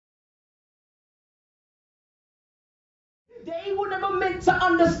They were never meant to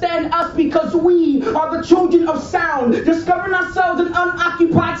understand us because we are the children of sound, discovering ourselves in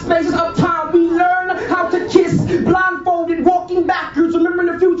unoccupied spaces of time. We learn how to kiss, blindfolded, walking backwards,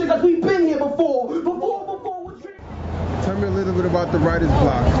 remembering the future because we've been here before. Tell me a little bit about the Writer's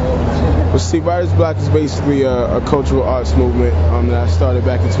Block. Well, see, Writer's Block is basically a cultural arts movement that I started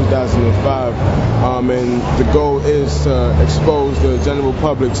back in 2005, and the goal is to expose the general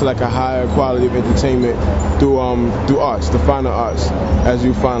public to like a higher quality of entertainment through arts, the finer arts, as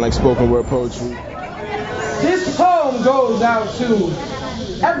you find like spoken word poetry. This poem goes out to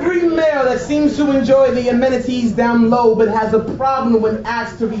every male that seems to enjoy the amenities down low but has a problem when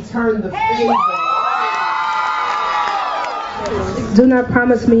asked to return the favor. Do not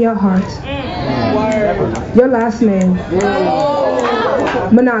promise me your heart. Your last name.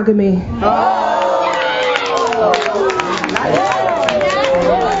 Monogamy.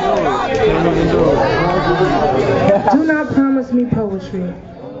 Do not promise me poetry.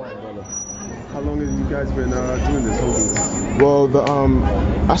 How long have you guys been doing this whole thing? Well,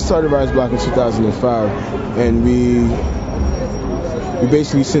 I started Writer's Block in 2005, and we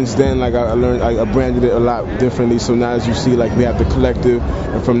basically since then, like I learned, I branded it a lot differently. So now, as you see, like we have the collective,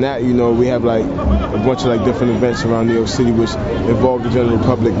 and from that, you know, we have like a bunch of like different events around New York City which involve the general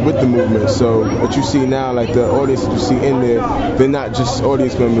public with the movement. So what you see now, like the audience that you see in there, they're not just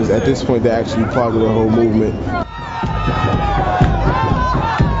audience members. At this point, they're actually part of the whole movement.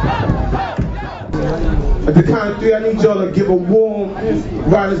 At the count of three, I need y'all to give a warm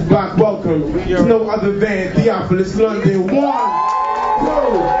Writer's Block welcome to no other than Theophilus London. 1, 2, 3.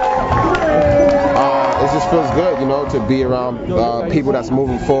 It just feels good, you know, to be around people that's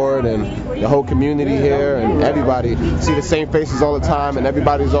moving forward and the whole community here and everybody. See the same faces all the time and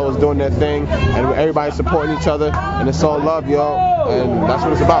everybody's always doing their thing and everybody's supporting each other and it's all love, yo, and that's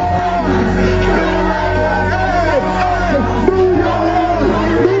what it's about.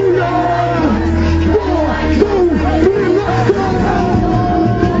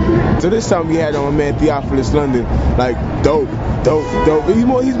 So this time we had on my man Theophilus London, like dope.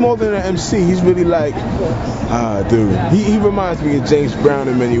 He's more than an MC. He's really like, dude. He reminds me of James Brown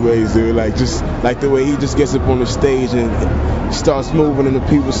in many ways, dude. Like just like the way he just gets up on the stage and starts moving, and the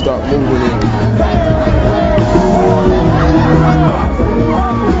people start moving.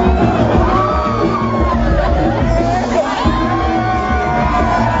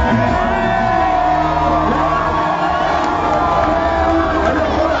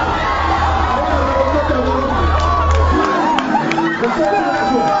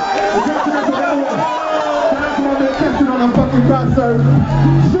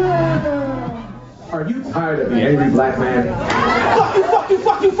 Are you tired of the angry black man? Fuck you.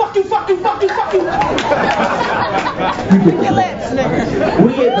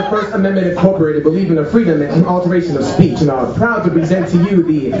 We at the First Amendment Incorporated believe in the freedom and alteration of speech and are proud to present to you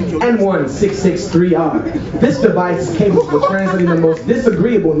the N1663R. This device is capable of translating the most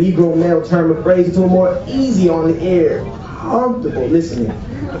disagreeable Negro male term or phrase into a more easy on the air, comfortable listening.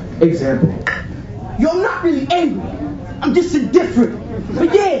 Example. Yo, I'm not really angry. I'm just indifferent.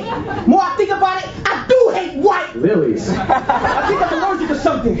 But yeah, more I think about it, I do hate white. Lilies. I think I'm allergic to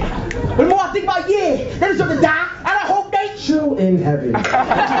something. But the more I think about, they deserve to die, and I hope they chill in heaven.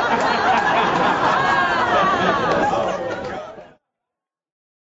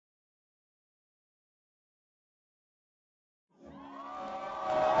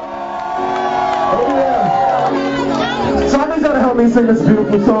 Somebody's gotta help me sing this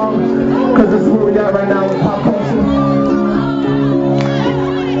beautiful song, because this is where we at right now with pop culture.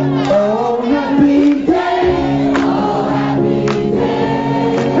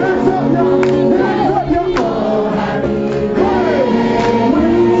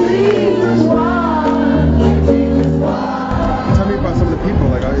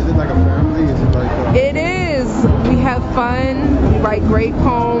 Fun, we write great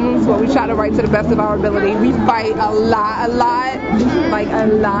poems, we try to write to the best of our ability. We fight a lot,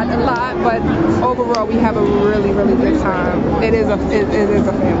 but overall we have a really good time. It is a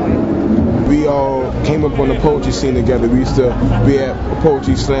family. We all came up on the poetry scene together. We used to be at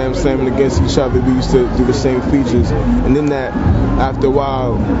poetry slam, slamming against each other. We used to do the same features. And then that, after a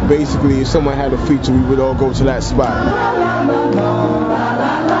while, basically if someone had a feature, we would all go to that spot.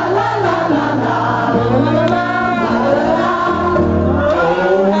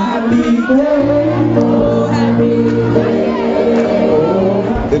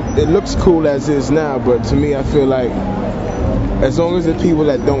 It looks cool as is now, but to me I feel like as long as the people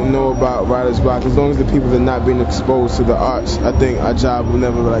that don't know about writer's block, as long as the people that are not being exposed to the arts, I think our job will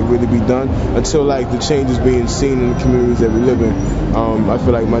never like really be done until like the change is being seen in the communities that we live in. I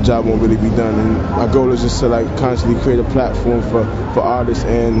feel like my job won't really be done, and my goal is just to like constantly create a platform for artists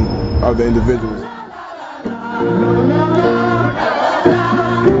and other individuals.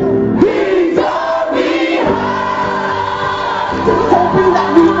 Hoping that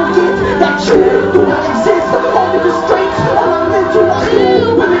we forget that truth do not exist. Only the strength of our mental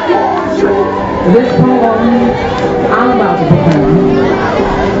soul when it goes through. This poem I'm about to perform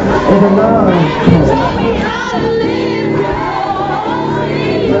is a love poem.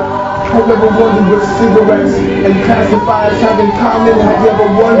 Have you ever wondered what cigarettes and pacifiers have in common? Have you ever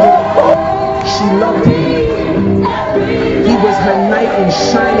wondered? She loved him. He was her knight in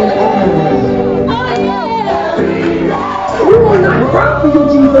shining armor. We will not cry for you,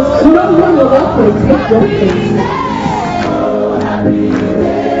 Jesus. No one will ever take your place.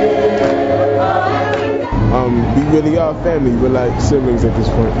 We really are family. We're like siblings at this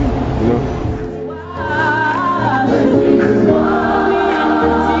point, you know?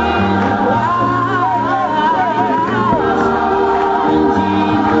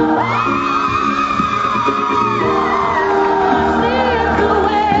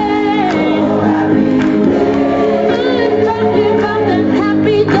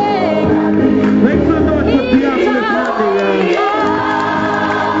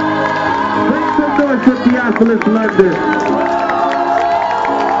 Theophilus London.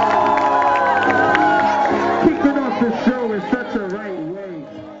 Kicking off the show in such a right way.